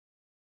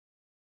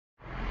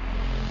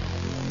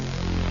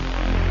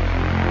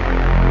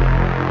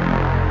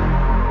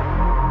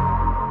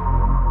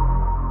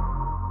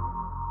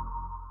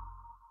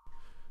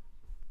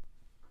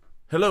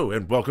Hello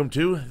and welcome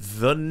to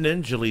the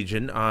Ninja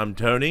Legion. I'm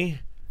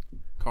Tony.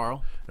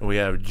 Carl. And we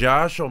have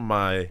Josh on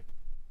my...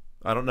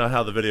 I don't know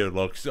how the video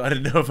looks. I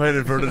didn't know if I had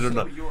inverted or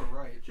not. You're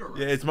right.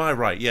 Yeah, it's my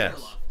right,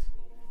 yes.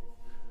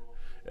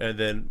 And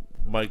then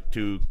Mike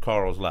to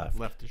Carl's left.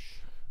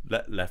 Leftish.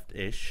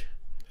 Left-ish.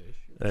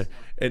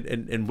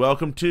 And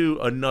welcome to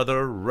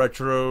another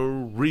Retro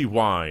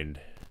Rewind.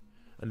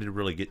 I need to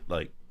really get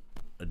like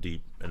a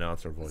deep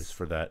announcer voice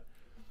for that.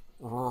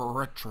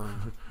 Retro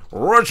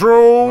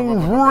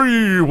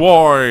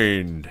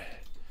Rewind.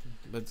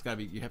 But it's gotta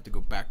be. You have to go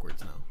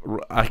backwards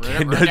now. I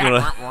can't. I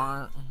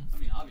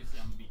mean, obviously,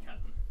 I'm gonna be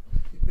Kevin.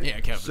 Yeah,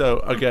 Kevin. So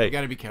okay. You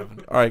gotta be Kevin.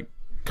 All right,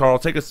 Carl,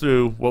 take us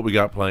through what we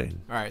got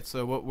playing. All right.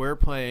 So what we're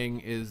playing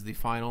is the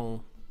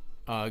final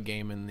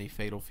game in the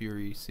Fatal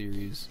Fury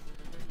series,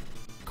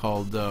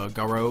 called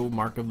Garou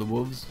Mark of the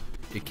Wolves.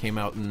 It came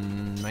out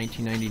in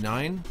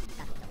 1999,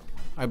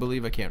 I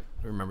believe. I can't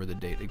remember the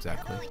date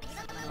exactly.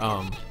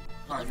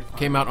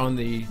 Came out on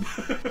the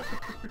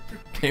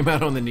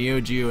Neo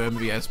Geo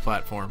MVS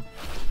platform.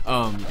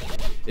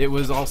 It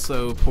was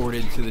also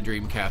ported to the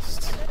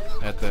Dreamcast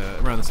at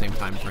around the same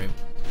time frame.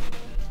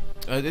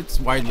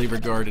 It's widely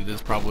regarded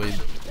as probably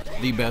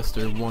the best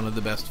or one of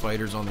the best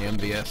fighters on the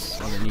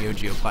MVS on the Neo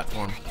Geo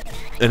platform.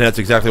 And that's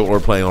exactly what we're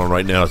playing on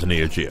right now as a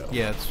Neo Geo.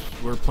 Yeah,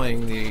 we're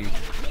playing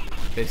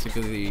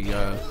basically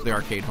the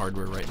arcade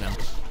hardware right now.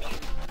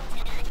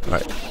 All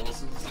right.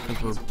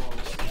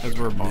 Because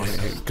we're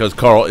bosses. Because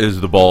Carl is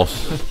the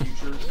boss.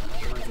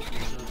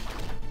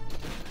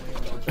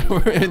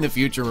 We're in the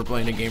future. We're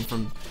playing a game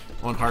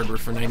on hardware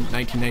for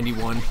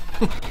 1991.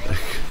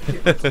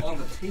 It's on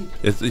the table.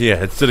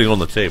 It's sitting on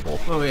the table.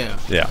 Oh yeah.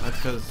 Yeah. That's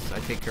because I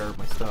take care of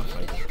my stuff.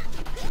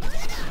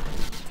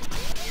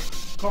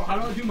 Carl, how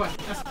do I do my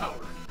S power?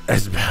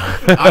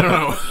 I don't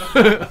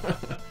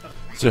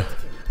know.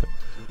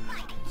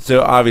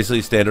 So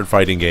obviously standard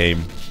fighting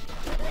game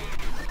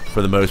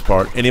for the most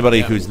part.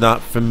 Anybody who's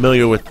not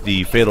familiar with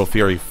the Fatal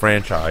Fury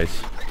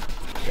franchise,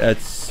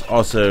 that's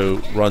also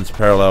runs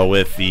parallel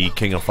with the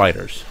King of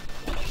Fighters.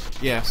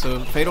 Yeah, so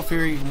Fatal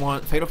Fury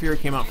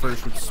came out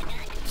first, which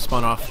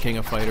spun off King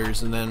of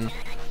Fighters, and then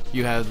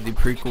you had the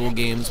prequel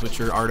games, which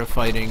are Art of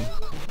Fighting,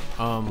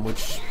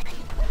 which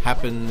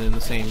happened in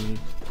the same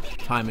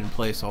time and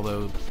place,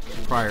 although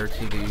prior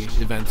to the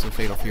events of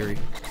Fatal Fury.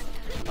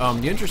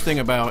 The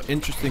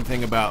interesting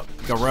thing about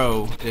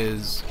Garou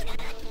is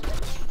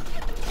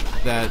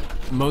that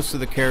most of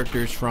the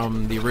characters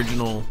from the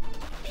original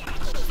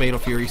Fatal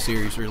Fury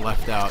series are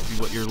left out.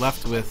 What you're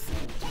left with,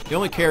 the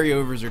only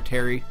carryovers are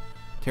Terry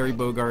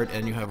Bogard,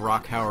 and you have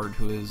Rock Howard,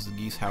 who is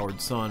Geese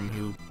Howard's son,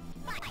 who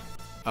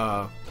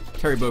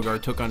Terry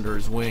Bogard took under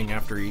his wing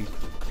after he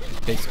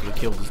basically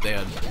killed his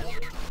dad.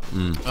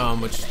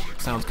 Which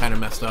sounds kind of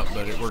messed up,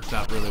 but it works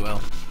out really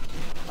well.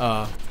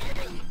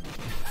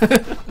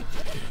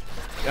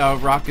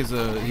 Rock he's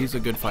a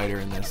good fighter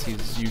in this.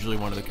 He's usually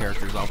one of the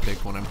characters I'll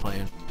pick when I'm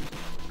playing.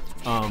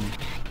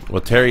 Well,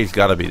 Terry's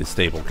got to be the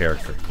stable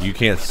character. You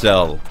can't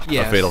sell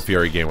a Fatal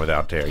Fury game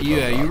without Terry.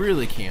 Yeah, you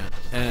really can't.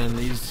 And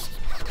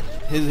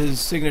his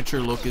signature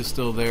look is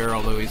still there,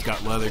 although he's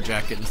got leather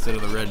jacket instead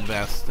of the red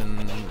vest,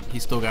 and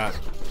he's still got...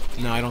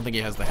 No, I don't think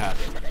he has the hat.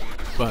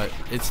 But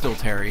it's still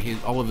Terry.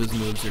 All of his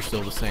moves are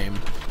still the same.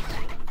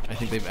 I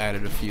think they've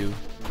added a few.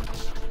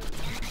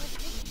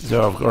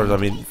 So, of course, I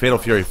mean, Fatal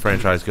Fury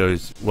franchise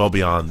goes well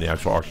beyond the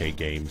actual arcade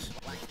games.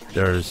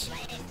 There's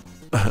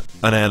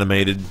an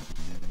animated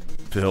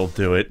film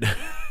to it.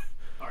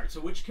 Alright,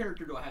 so which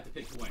character do I have to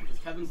pick to win? Because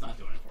Kevin's not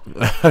doing it for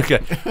me. Okay,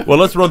 well,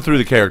 let's run through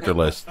the character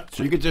list.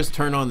 So you could just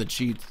turn on the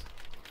cheats.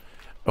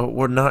 Oh,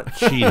 we're not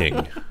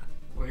cheating.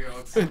 Well, here,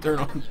 let's Turn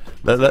on.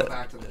 go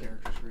back to the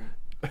character screen.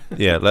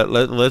 Yeah,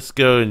 let's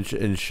go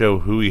and show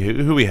who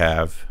we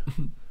have.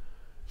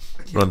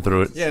 Run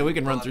through it. Yeah, we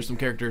can run through some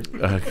characters.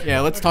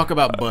 Yeah, let's talk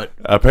about Butt.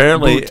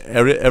 Apparently,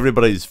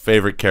 everybody's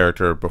favorite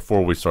character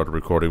before we started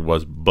recording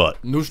was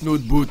Butt.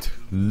 Nushnud Boot.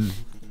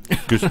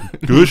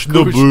 Gush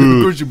no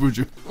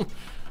Boot.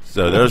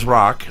 So there's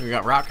Rock. We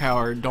got Rock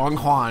Howard, Dong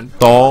Hwan.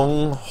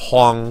 Dong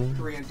Huang.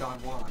 Korean Don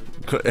Juan.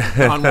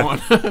 Don Juan.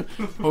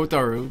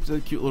 Hotaru. It's a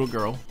cute little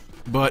girl.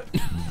 Butt.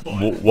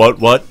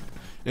 What?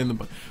 In the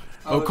butt.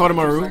 Oh,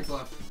 Kodomaru.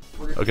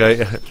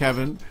 Okay.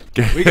 Kevin.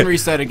 We can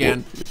reset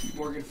again.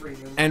 Morgan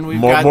Freeman. And we've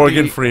got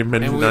Morgan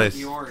Freeman. and Nice.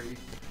 Yori.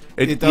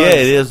 It does. Yeah,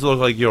 it does look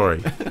like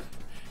Yori.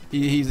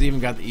 He's even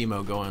got the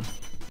emo going.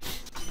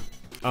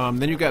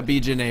 Then you've got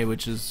BJNA,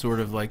 which is sort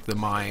of like the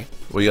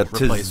We got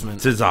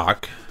replacement.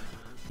 Tizak.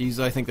 He's,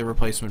 I think, the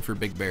replacement for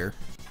Big Bear.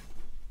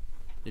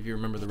 If you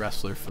remember the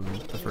wrestler from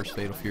the first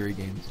Fatal Fury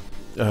games.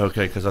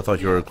 Okay, because I thought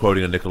you were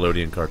quoting a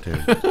Nickelodeon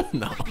cartoon.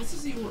 No. This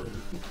is Yori.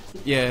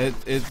 Yeah,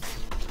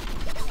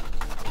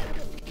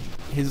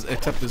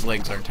 except his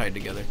legs aren't tied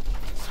together.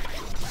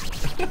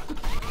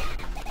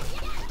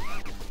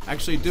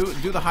 Actually, do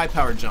the high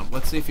power jump.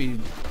 Let's see if he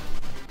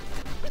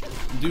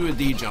do a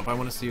D jump. I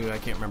want to see. I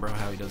can't remember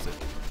how he does it.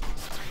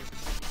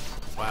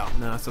 Wow.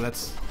 No, so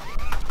that's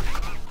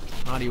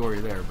not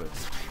Iori there, but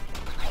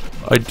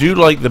I do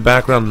like the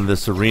background of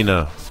this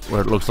arena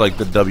where it looks like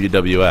the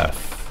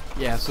WWF.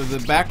 Yeah, so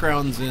the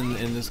backgrounds in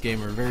this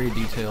game are very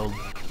detailed.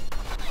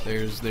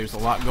 There's a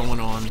lot going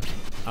on.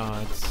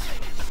 It's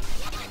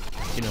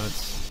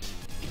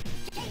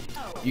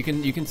you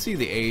can see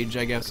the age,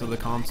 I guess, of the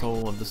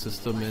console, of the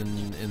system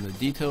in the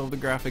detail of the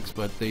graphics,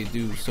 but they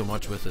do so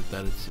much with it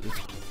that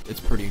it's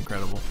pretty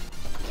incredible.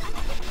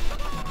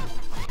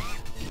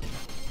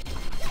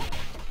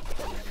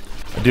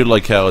 I do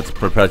like how it's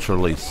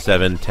perpetually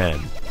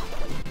 7:10.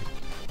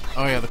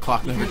 Oh yeah, the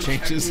clock never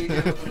changes.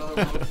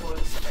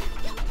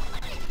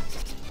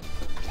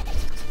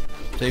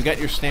 So you've got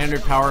your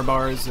standard power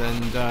bars,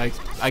 and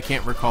I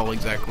can't recall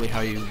exactly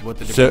what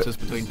the difference is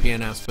between P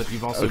and S, but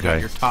you've also got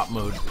your top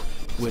mode,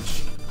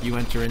 which you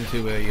enter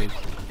into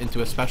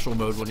a special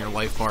mode when your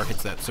life bar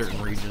hits that certain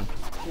region.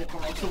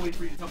 I'll still wait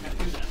for you to tell me how to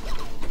do that.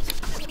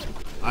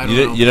 I don't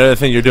know. You know the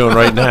thing you're doing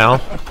right now?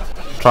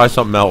 Try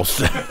something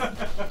else.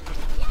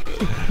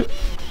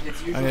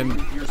 It's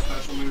usually your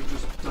special move,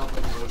 just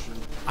double motion.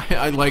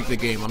 I like the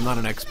game. I'm not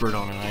an expert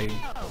on it.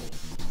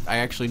 I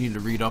actually need to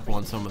read up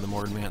on some of the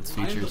more advanced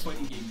features.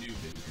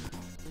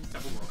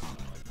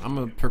 I'm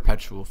a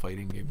perpetual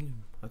fighting game noob.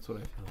 That's what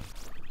I feel like.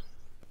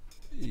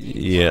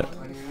 Yeah.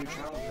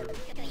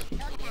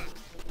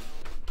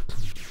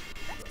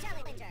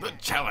 The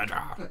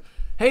Challenger.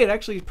 Hey, it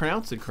actually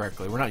pronounced it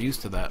correctly. We're not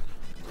used to that.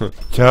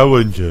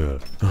 Challenger.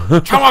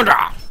 Challenger!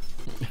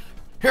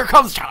 Here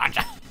comes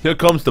Challenger! Here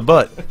comes the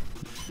butt.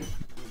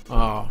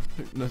 Oh,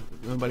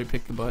 nobody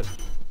picked the butt.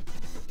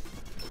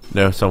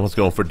 No, someone's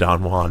going for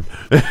Don Juan.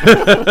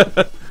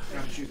 Gotta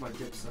choose my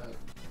dip set.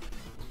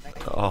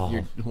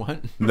 Oh, What?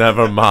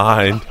 never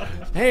mind.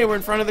 Hey, we're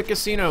in front of the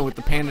casino with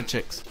the panda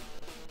chicks.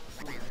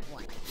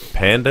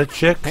 Panda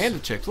chicks? Panda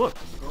chicks, look.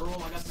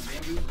 Girl, I got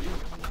some bamboo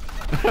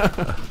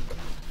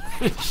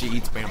for you. She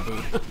eats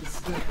bamboo.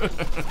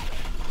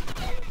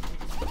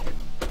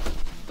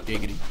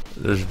 Giggity.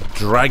 There's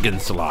dragon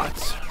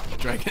slots.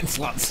 Dragon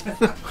slots.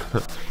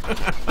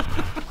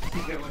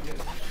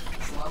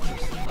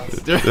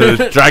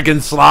 There's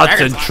dragon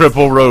slots and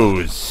triple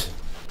rows.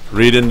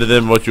 Read into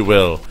them what you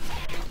will.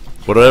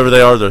 Whatever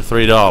they are, they're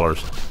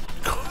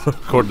 $3.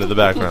 According to the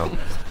background.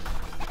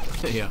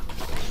 Yeah.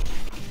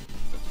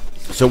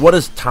 So what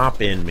does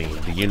top end mean?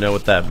 Do you know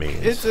what that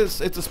means?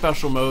 It's a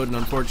special mode, and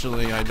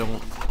unfortunately, I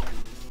don't.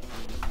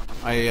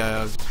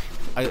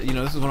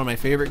 This is one of my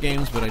favorite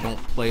games, but I don't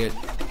play it.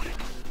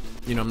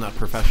 I'm not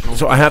professional.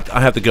 So I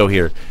have to go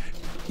here.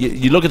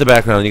 You look at the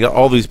background, you got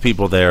all these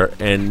people there,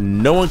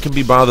 and no one can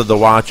be bothered to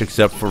watch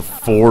except for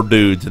 4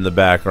 dudes in the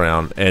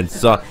background, and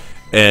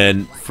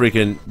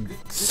freaking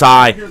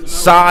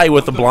Psy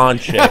with the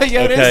blonde chick.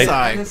 Yeah, it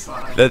okay? is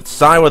Psy. That's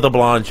Psy with the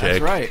blonde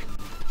chick. That's right.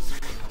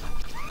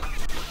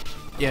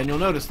 Yeah, and you'll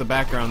notice the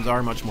backgrounds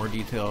are much more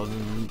detailed.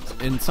 And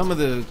in some of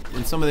the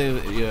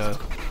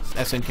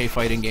SNK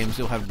fighting games,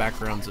 you'll have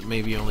backgrounds that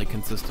maybe only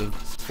consist of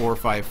 4 or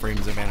 5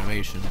 frames of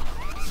animation.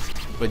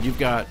 But you've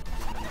got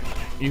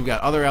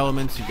other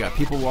elements. You've got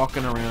people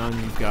walking around.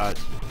 You've got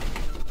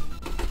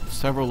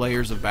several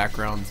layers of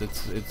backgrounds.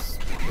 It's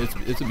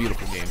a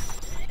beautiful game.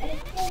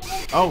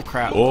 Oh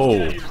crap!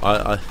 Oh,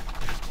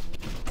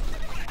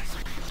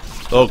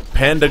 oh,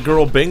 Panda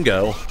Girl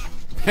Bingo.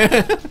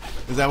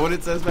 Is that what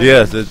it says back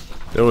Yes, there?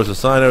 there was a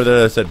sign over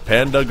there that said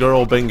Panda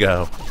Girl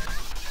Bingo.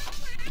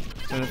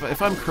 And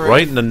if I'm correct,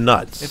 Right in the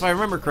nuts. if I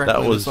remember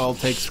correctly, That was this all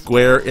takes.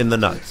 square in the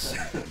nuts.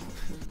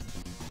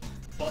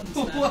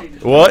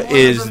 What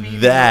is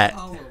that?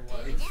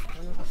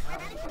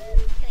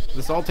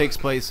 This all takes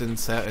place in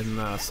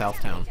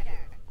Southtown.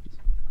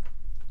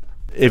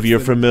 If you're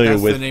familiar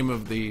That's with... the name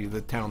of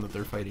the town that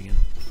they're fighting in.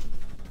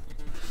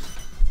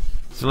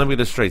 So let me get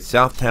this straight.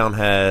 Southtown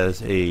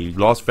has a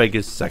Las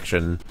Vegas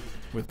section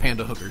With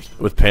panda hookers.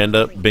 with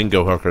Panda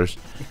Bingo hookers,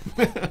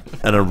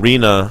 an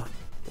arena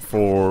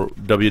for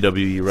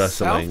WWE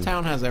wrestling.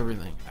 Southtown has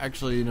everything.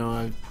 Actually,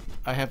 I'm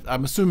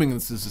assuming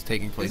this is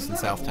taking place in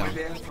Isn't that a boy Southtown.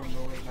 band from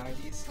the late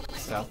 90s?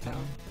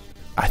 Southtown.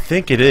 I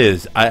think it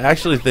is. I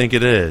actually think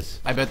it is.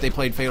 I bet they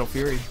played Fatal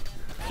Fury.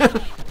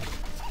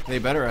 They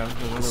better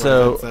have.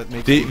 So That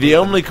makes the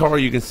only car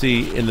you can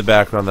see in the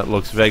background that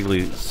looks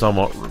vaguely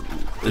somewhat...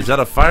 Is that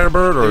a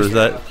Firebird or is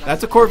that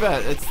That's a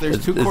Corvette.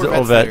 There's two is it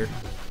Corvettes Vet? there.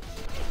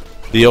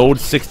 The old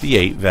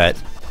 68 Vet,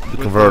 the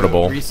With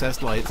convertible. the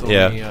recessed lights on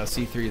Yeah. the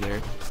C3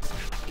 there.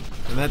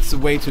 And that's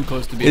way too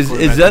close to be a Is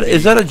Corvette.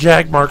 is that a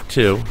Jag Mark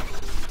II?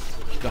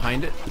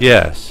 behind it?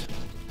 Yes.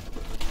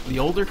 The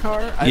older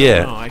car? Yeah.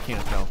 don't know. I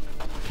can't tell.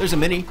 There's a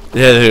Mini.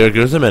 Yeah, there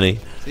goes a Mini.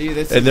 See,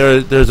 that's And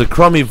there's a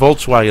crummy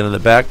Volkswagen in the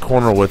back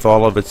corner with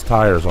all of its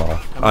tires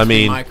off. That I must be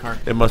mean, my car.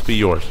 it must be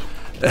yours.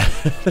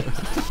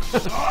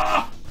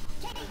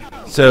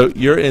 So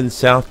you're in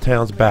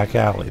Southtown's back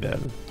alley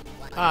then.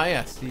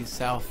 yes, the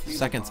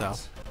second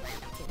south.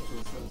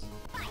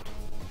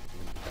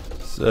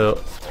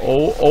 So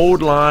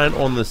old line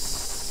on the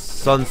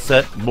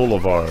Sunset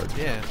Boulevard.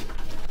 Yeah.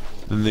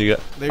 And you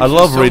got, There's I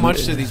love just so reading.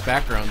 much to these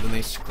backgrounds, and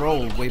they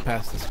scroll way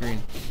past the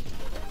screen.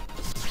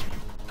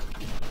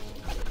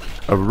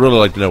 I really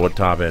like to know what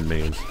top end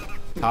means.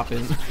 Top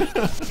in.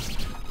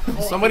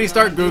 Somebody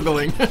start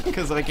Googling,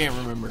 because I can't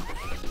remember.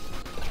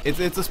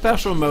 It's a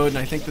special mode, and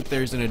I think that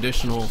there's an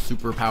additional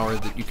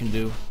superpower that you can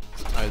do.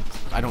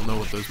 I don't know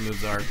what those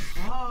moves are.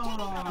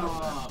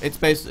 Oh.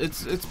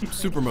 It's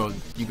super mode.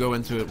 You go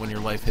into it when your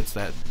life hits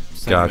that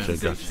Gotcha,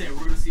 segment. gotcha.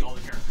 We're gonna see all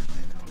the characters.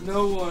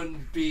 No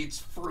one beats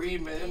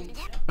Freeman.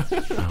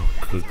 Oh,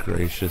 good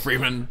gracious.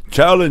 Freeman.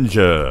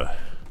 Challenger.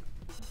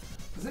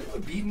 Has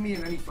anyone beaten me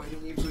in any fighting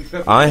games we've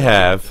ever I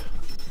have.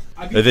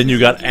 And then you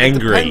got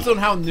angry. Depends on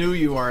how new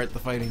you are at the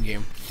fighting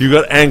game. You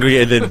got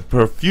angry and then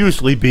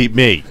profusely beat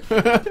me.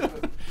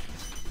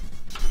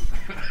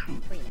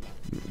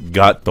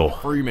 Gato.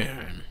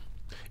 Freeman.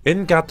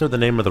 Isn't Gato the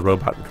name of the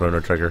robot in Chrono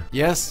Trigger?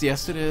 Yes,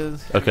 yes it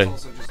is. Okay,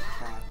 also just a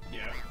cat.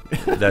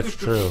 Yeah. that's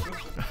true.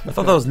 I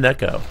thought that was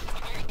Neko.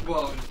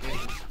 Well,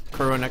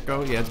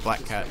 Kuroneko? Yeah, it's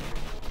Black Cat.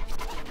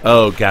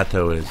 Oh,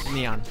 Gato is.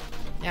 Neon.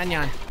 Neon,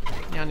 neon.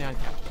 Neon, neon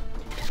cat.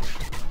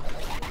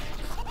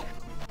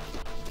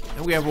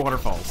 And we have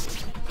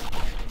waterfalls.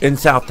 In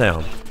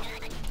Southtown.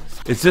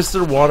 Is this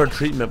their water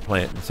treatment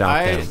plant in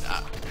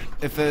Southtown?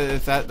 If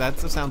that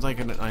sounds like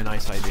a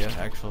nice idea,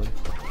 actually.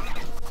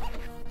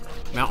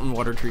 Mountain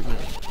water treatment.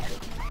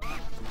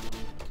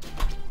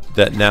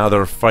 That now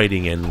they're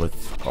fighting in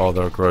with all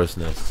their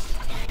grossness.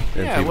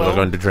 And Yeah, people well- are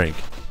going to drink.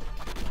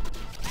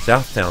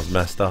 Southtown's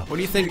messed up. What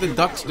do you think the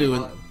ducks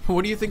do?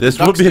 What do you think This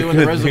the would ducks be a do in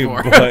the good thing,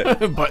 reservoir?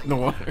 but- Butt in the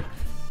water.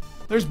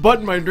 There's butt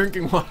in my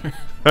drinking water.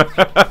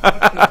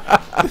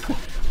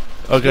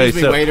 Okay, Excuse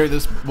me, so waiter,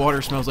 this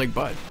water smells like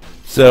butt.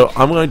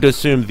 I'm going to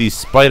assume the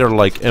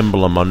spider-like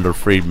emblem under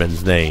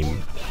Friedman's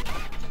name.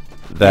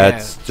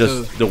 That's Yeah,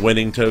 just so the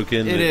winning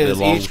token. It the is.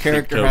 long Each streak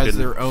character has token.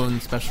 their own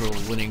special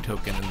winning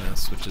token in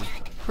this, which is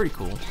pretty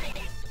cool.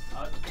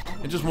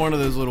 It's just one of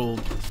those little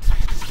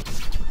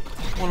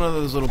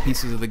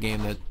pieces of the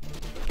game that,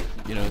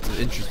 you know, it's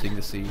interesting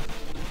to see.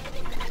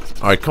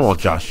 All right, come on,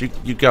 Josh.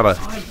 You gotta.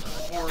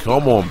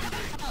 Come on.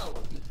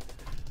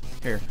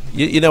 Here.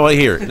 You know what?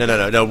 Here.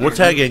 No. We're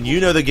tagging. You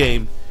know the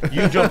game.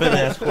 You jump in and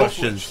ask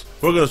questions.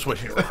 We're gonna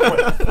switch here.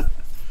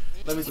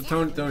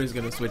 Tony's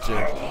gonna switch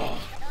it.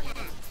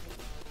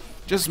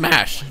 Just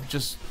smash.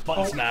 Just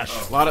Button smash.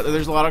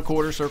 there's a lot of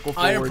quarter circle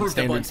I forward approve that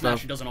standard button smash.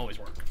 stuff. It doesn't always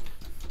work.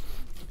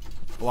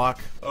 Block.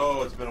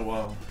 Oh, it's been a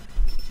while.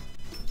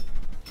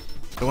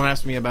 Don't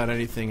ask me about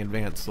anything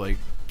advanced like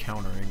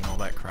countering and all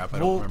that crap. I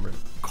don't remember.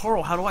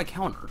 Carl, how do I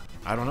counter?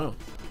 I don't know.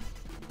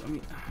 I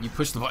mean, You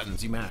push the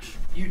buttons. You mash.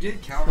 you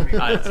did counter me.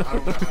 I- once. I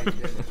don't know how you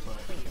did it,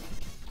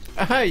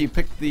 but Aha! You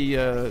picked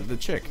the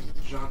chick.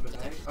 Jean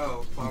Benet.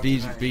 Oh, Bob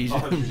Beige. Benet.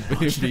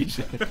 Beige. Beige.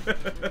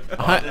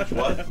 Bondage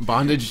what?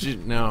 Bondage.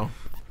 No.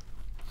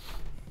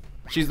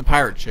 She's the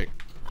pirate chick.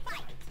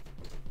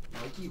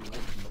 Mikey.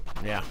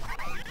 Yeah.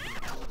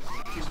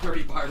 She's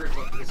dirty pirate.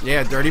 But this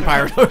Yeah, dirty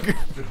pirate hooker.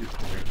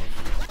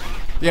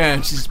 Yeah,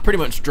 and she's pretty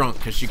much drunk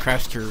because she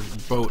crashed her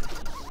boat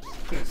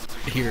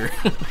here.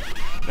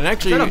 And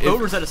actually, is that a boat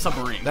if- or is that a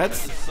submarine?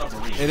 that's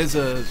it is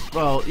a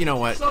well, you know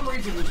what?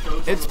 submarines are just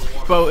boats It's under the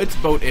water. it's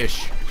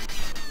boat-ish.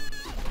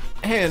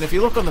 And if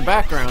you look on the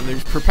background,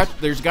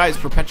 there's guys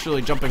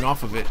perpetually jumping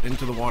off of it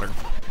into the water.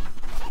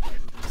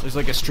 There's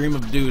like a stream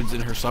of dudes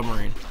in her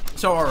submarine.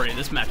 So already,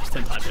 this match is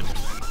 10 times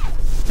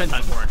interesting. 10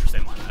 times more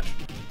interesting than my match.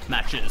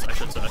 Matches, I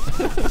should say.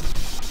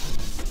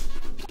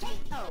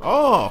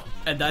 Oh,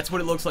 And that's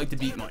what it looks like to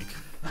beat Mike.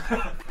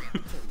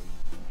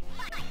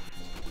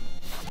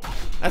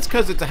 that's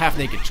because it's a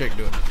half-naked chick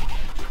doing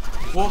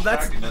it. Well,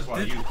 that's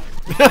why you.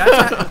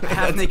 that's a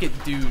half-naked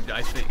dude,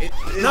 I think.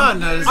 No,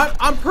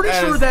 I'm pretty as-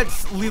 sure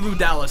that's Lilu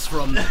Dallas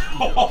from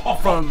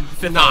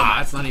Fifth nah, Element.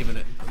 that's not even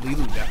it.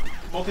 Lilu down.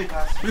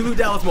 Multipass. Lilu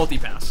Dallas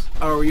multipass.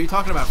 Oh, were you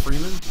talking about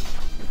Freeman?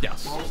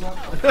 Yes.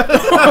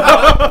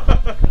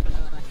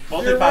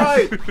 Multipass. You're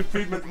right.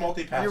 Friedman's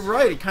multipass. You're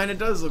right. It kind of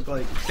does look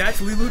like.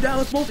 That's Lilu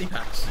Dallas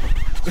multipass.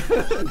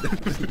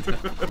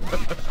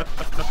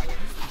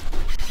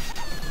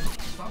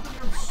 Stop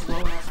with your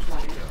slow-ass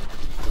tornado.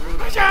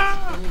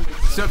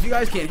 So if you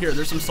guys can't hear,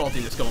 there's some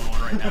saltiness going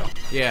on right now.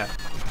 Yeah.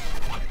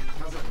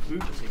 How's that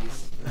boot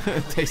taste?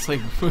 It tastes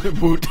like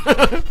boot.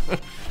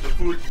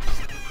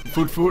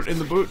 Food in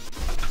the boot.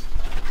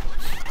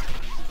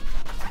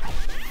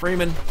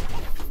 Freeman.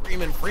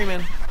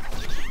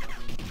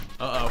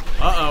 Uh-oh.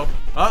 Uh-oh.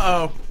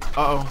 Uh-oh.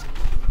 Uh-oh.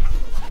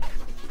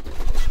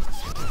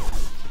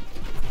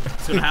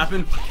 It's gonna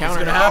happen.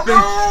 Counter. It's gonna happen.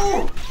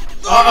 Uh-oh.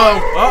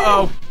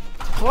 Uh-oh.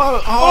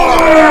 Close.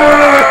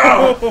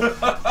 Oh!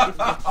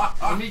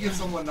 Let me get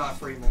someone not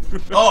Freeman.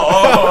 Okay.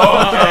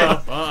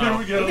 Here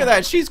we go. Look at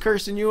that. She's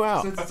cursing you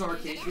out. Since it's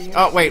arcade game.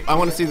 Oh, wait. I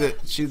want to see that.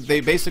 They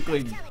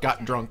basically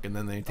got drunk and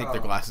then they take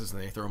their glasses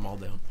and they throw them all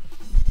down.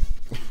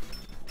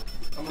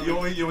 I'm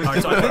gonna- You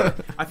Alright, so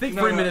I think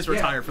No, Freeman no, is yeah,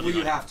 retired for the well,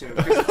 you night. have to.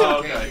 Because it's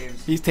arcade Okay.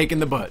 games. He's taking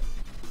the butt.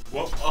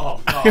 Well,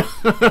 oh.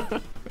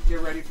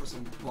 Get ready for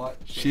some butt.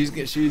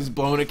 She's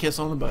blowing a kiss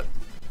on the butt.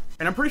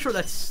 And I'm pretty sure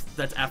that's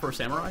Afro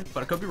Samurai,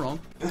 but I could be wrong.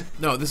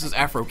 No, this is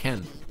Afro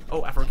Ken.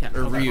 Oh, Afro Ken.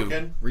 Or Okay. Ryu.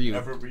 Again? Ryu.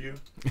 Ever Ryu?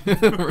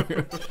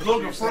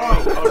 Logan Fro.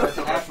 Oh, that's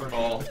a wrestling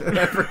ball.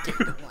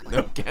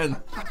 No, Ken.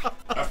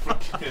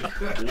 African.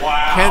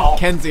 Wow.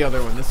 Ken's the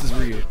other one. This is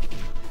Ryu.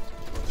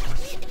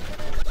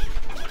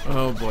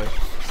 Oh boy.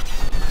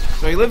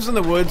 So he lives in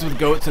the woods with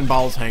goats and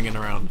balls hanging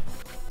around.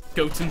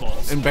 Goats and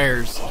balls. And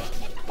bears.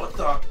 What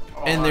the?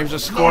 And there's a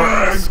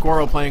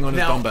squirrel playing on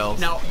his dumbbells.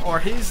 Now, are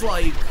his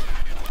like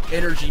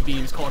energy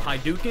beams called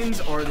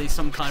Hadoukens, or are they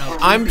some kind of?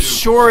 I'm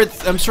sure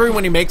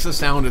when he makes a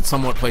sound, it's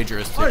somewhat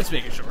plagiaristic. I'm just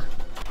making sure.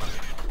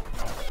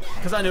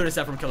 Because I noticed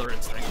that from Killer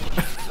Instinct.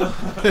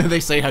 They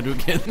say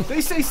Hadouken.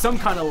 They say some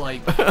kind of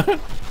like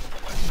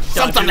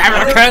Something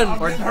Hadouken, I'm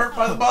getting hurt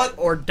by the butt.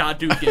 or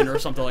Dadouken or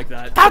something like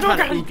that. Some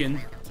kind of Uken.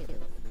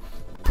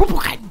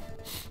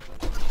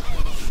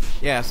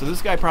 Yeah, so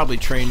this guy probably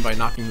trained by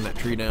knocking that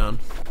tree down.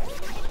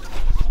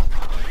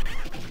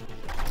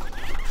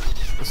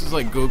 This is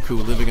like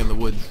Goku living in the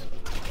woods.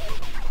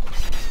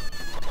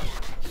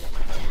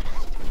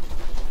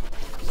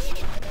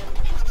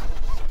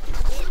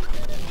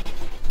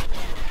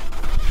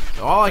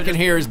 So all I can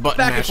hear is button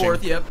Back mashing. and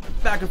forth, yep.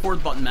 Back and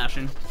forth button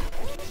mashing.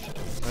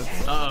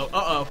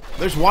 Uh-oh.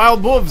 There's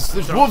wild wolves.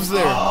 There's wolves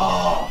there.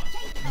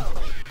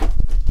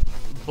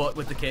 Butt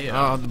with the KO.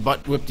 Oh, the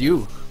butt whipped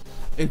you.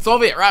 In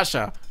Soviet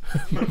Russia.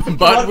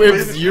 Butt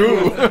whips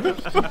you.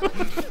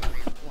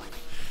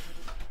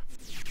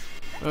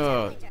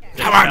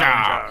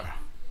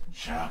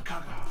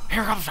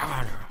 Here comes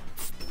Challenger.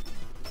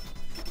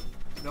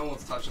 No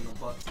one's touching the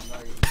butt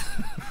tonight.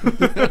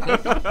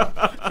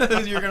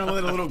 You're gonna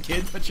let a little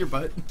kid touch your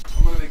butt?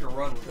 I'm gonna make a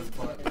run with his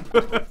butt.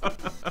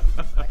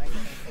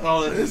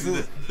 Oh,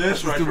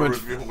 this retro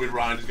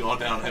ride is going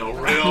downhill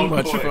real Too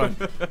much quick. fun.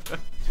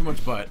 Too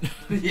much butt.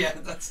 Yeah,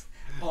 that's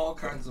all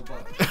kinds of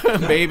butt.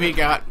 Baby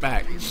got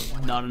back.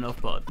 Not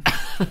enough butt.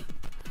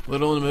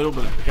 Little in the middle,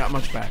 but got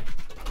much back.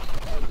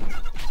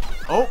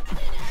 Oh!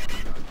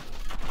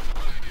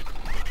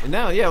 And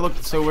now, yeah, look,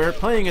 so we're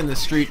playing in the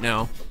street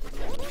now.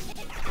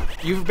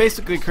 You've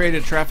basically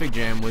created a traffic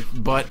jam with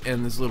Butt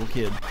and this little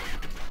kid.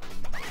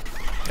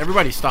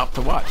 Everybody stopped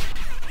to watch.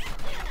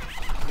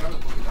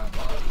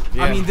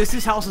 Yeah. I mean, this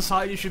is how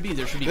society should be.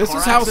 There should be This car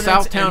is how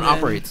accidents, Southtown and then-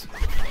 operates.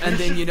 And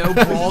then, you know,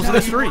 brawls in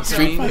the streets.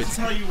 Street This is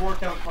how you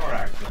work out car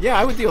accidents. Yeah,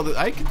 I would deal with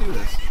I could do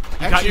this.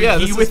 Got your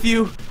key with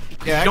you?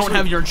 Yeah, You don't actually-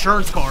 have your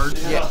insurance card.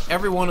 Yeah,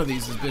 every one of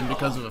these has been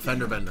because of a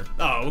fender bender.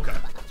 Oh, okay.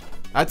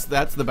 That's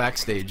the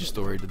backstage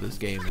story to this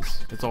game.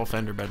 It's all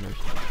fender benders.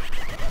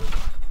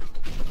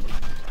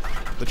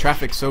 The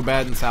traffic's so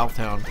bad in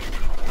Southtown.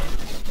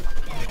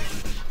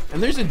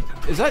 And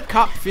is that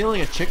cop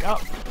feeling a chick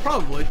up?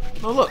 Probably.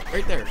 Oh look,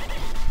 right there.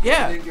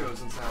 Yeah, It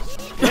goes in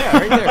South. yeah,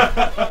 right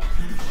there.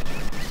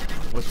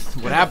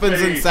 What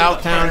happens in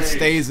Southtown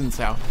stays in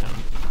Southtown.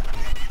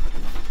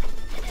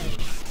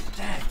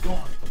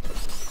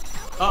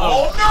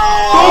 Uh-oh.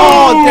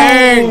 Oh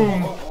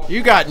dang!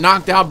 You got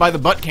knocked out by the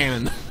butt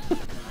cannon.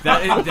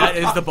 That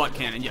is the butt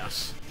cannon,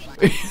 yes.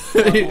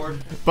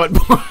 Butt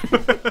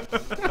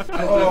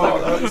I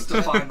live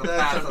to find the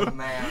path of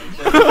man.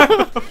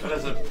 That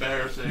is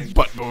embarrassing.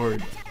 butt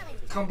board.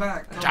 Come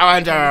back. Come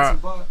Challenger.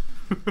 back, come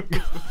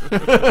get some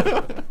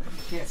butt.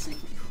 Can't see me.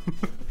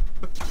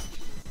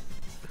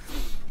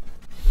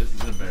 This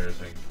is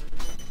embarrassing.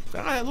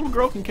 That little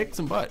girl can kick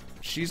some butt.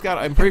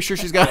 I'm pretty sure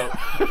she's got.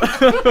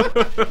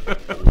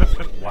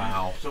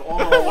 Wow. So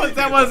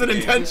That wasn't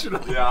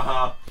intentional.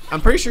 Yeah. I'm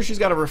pretty sure she's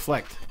got to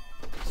reflect.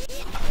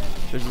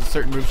 There's a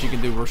certain move she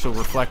can do where she'll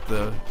reflect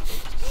the.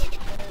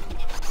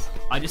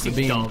 I just The see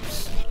beam.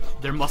 doves.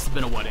 There must have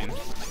been a wedding.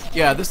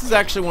 Yeah, this is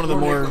actually one of the Or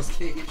more. Nicolas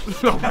Cage.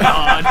 Oh,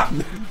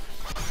 God.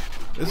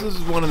 This is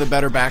one of the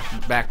better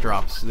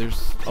backdrops.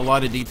 There's a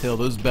lot of detail.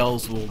 Those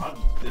bells will,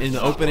 in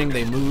the opening,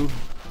 they move.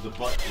 The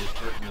butt is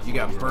hurting us. You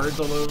got birds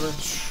all over.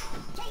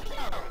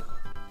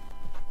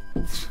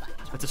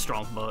 That's a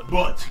strong butt.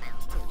 Butt.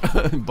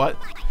 But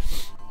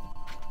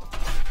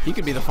he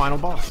could be the final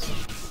boss.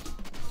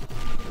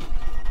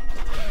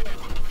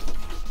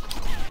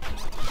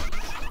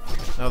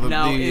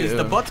 Now, is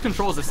the butt's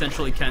controls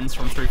essentially Ken's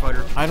from Street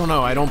Fighter? I don't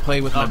know. I don't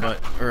play with my Okay.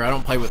 butt, or I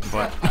don't play with the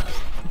butt.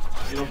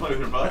 You don't play with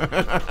your butt?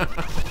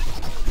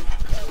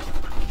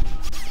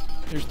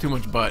 There's too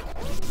much butt.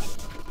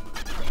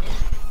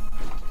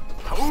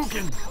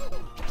 Hadouken!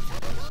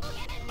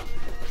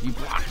 You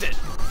blocked it.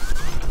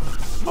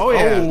 Oh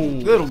yeah, Oh.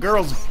 little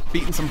girl's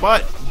beating some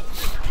butt.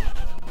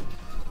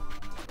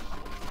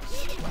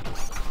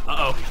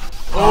 Uh-oh.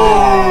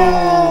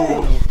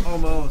 Oh,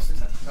 almost.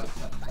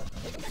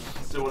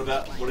 So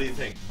what do you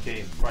think,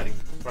 Kane? Fighting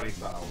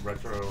style,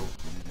 retro?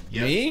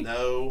 Yes, Me?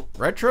 No.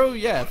 Retro,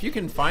 yeah. If you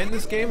can find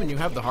this game and you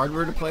have the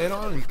hardware to play it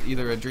on,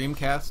 either a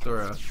Dreamcast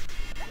or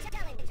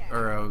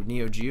a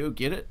Neo Geo,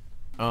 get it.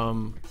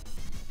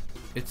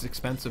 It's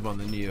expensive on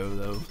the Neo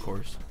though, of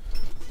course,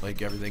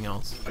 like everything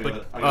else.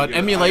 But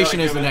emulation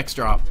is the next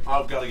drop.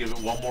 I've got to give it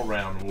one more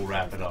round and we'll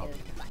wrap it up.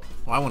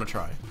 Well, I want to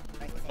try.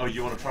 Oh,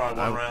 you want to try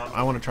one round?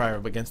 I want to try her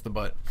against the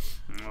butt.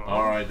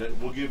 All right,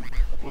 we'll give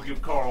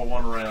Carl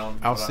one round.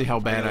 I'll see how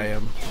bad I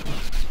am.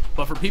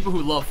 But for people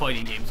who love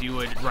fighting games, you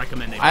would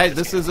recommend they play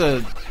This game.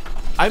 is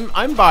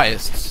I'm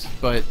biased,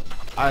 but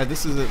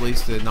This is at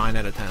least a 9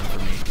 out of 10 for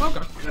me.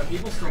 Okay. Yeah,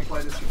 people still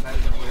play this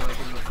competitively, like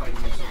in the fighting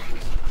game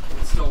circles.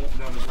 It's still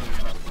known as one of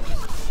the best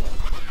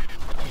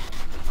players.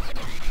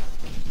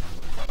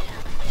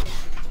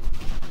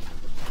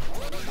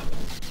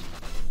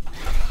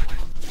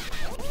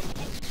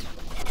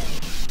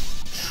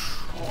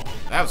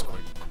 That was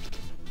quick.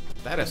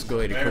 That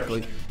escalated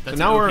quickly. So That's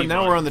now an OP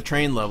we're run. on the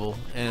train level,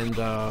 and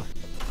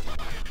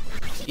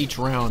each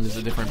round is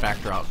a different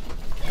backdrop.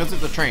 Because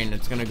it's a train,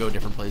 it's gonna go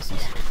different places.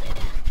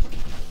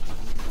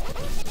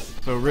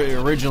 So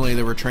originally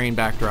there were train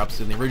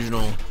backdrops in the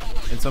original,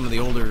 in some of the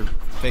older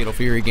Fatal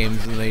Fury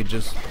games, and they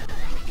just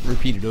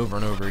repeated over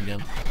and over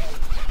again.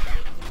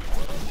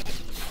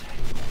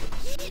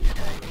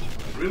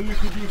 Really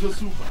could use a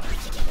super.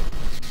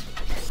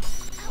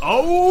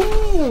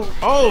 Oh!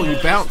 Oh,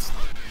 you bounced.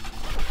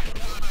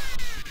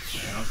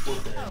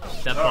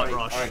 That butt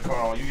rush. Alright,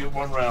 Carl, you get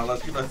one round.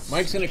 Let's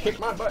Mike's gonna kick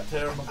my butt.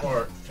 tear him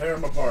apart. Tear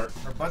him apart.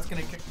 Our butt's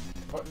gonna kick.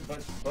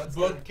 Butt's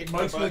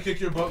Mike's gonna kick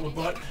your butt with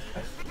butt.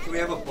 Can we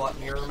have a butt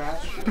mirror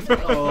match?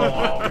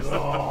 Oh,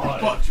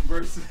 God. Butt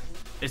versus.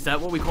 Is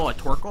that what we call a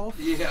twerk off?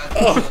 Yeah.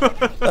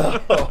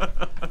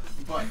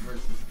 Butt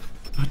versus.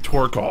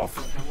 Twerk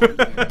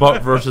off.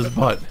 Butt versus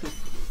butt.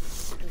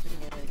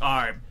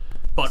 Alright.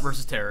 Butt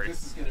versus Terry.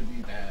 This is gonna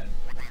be bad.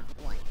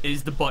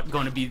 Is the butt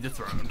going to be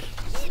dethroned?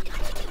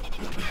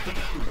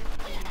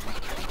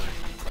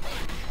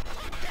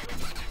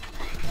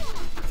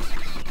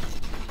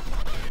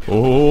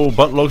 Oh,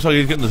 butt looks like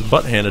he's getting his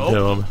butt handed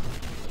to him.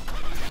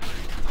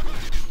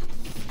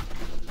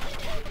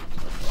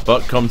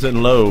 Butt comes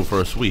in low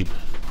for a sweep.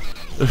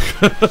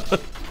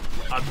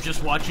 I'm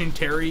just watching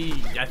Terry.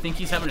 I think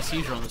he's having a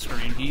seizure on the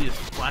screen. He is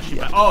flashing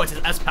back. Oh, it's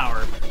his S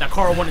power that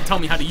Carl wanted to tell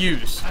me how to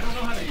use. I don't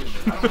know how to use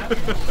it. I don't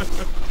have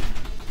it.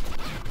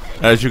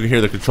 As you can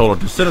hear the controller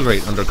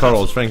disintegrate under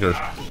Carl's fingers.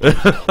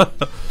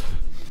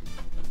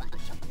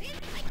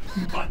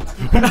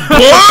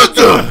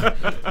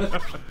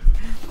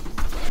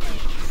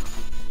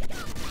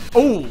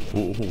 Oh!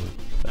 Ooh,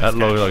 that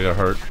looked like it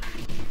hurt.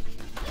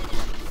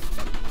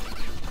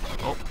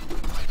 Oh.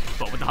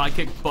 Butt with the high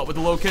kick, butt with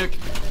the low kick,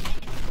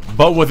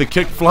 But with a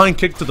kick, flying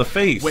kick to the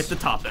face. with the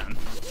top end.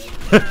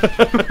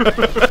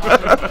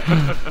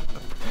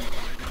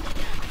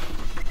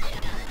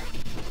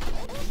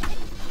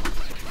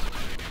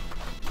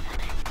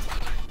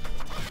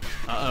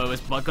 Uh-oh,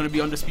 is butt gonna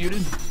be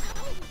undisputed?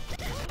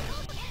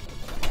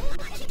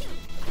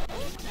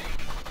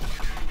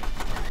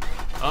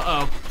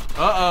 Uh-oh.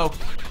 Uh-oh.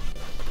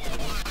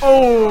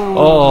 Oh!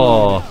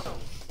 Oh,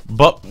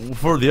 but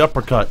for the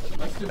uppercut.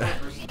 Let's do butt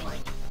versus butt.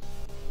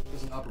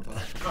 There's an upper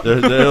butt.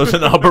 There was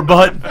an upper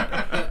butt.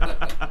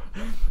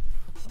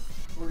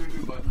 We're gonna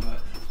do butt and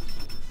butt.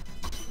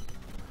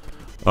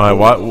 All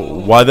right,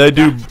 why they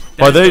do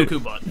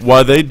Goku butt.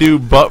 why they do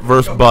butt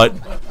versus butt?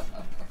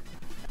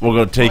 We're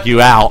gonna take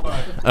you out.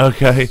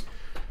 Okay,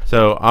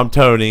 so I'm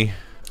Tony.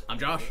 I'm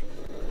Josh.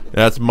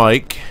 That's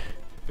Mike.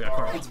 Yeah,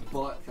 Carl. It's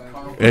butt.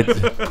 Carl.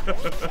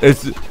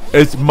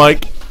 It's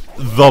Mike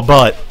the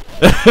butt.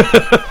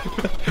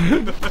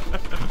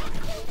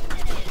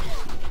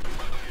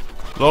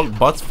 Look,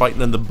 Butt's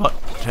fighting in the butt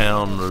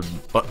town or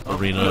butt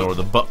arena or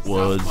the butt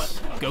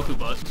woods. Goku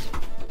butt.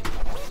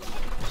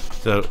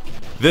 So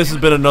this has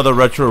been another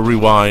Retro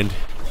Rewind.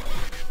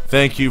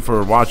 Thank you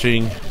for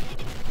watching.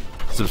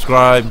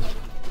 Subscribe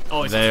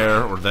Oh, it's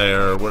there or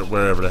there,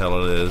 wherever the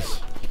hell it is.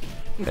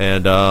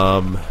 And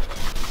Oh,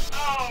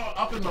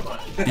 up in the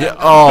butt. yeah.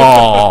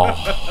 Oh.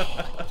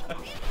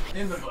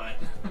 In the butt.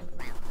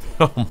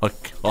 Oh my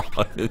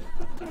God.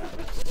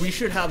 We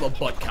should have a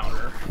butt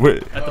counter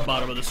Wait. at the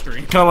bottom of the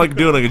screen. Kind of like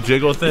doing like a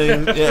jiggle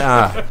thing.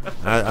 Yeah,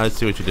 I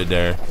see what you did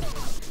there.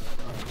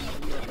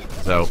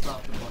 So,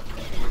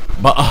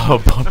 but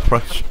butt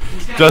pressure.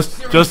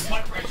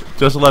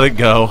 Just let it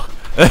go.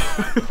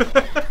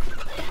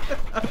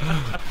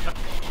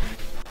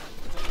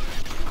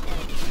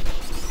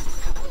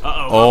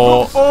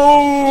 Uh-oh.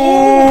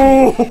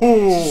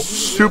 Oh,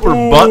 super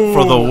butt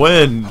for the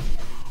win.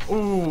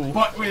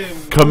 Butt win.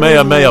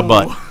 Kamehameha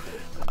butt.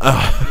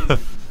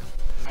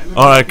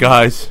 All right,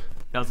 guys.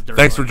 That was a dirty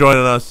Thanks one. for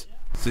joining us.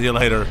 See you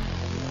later.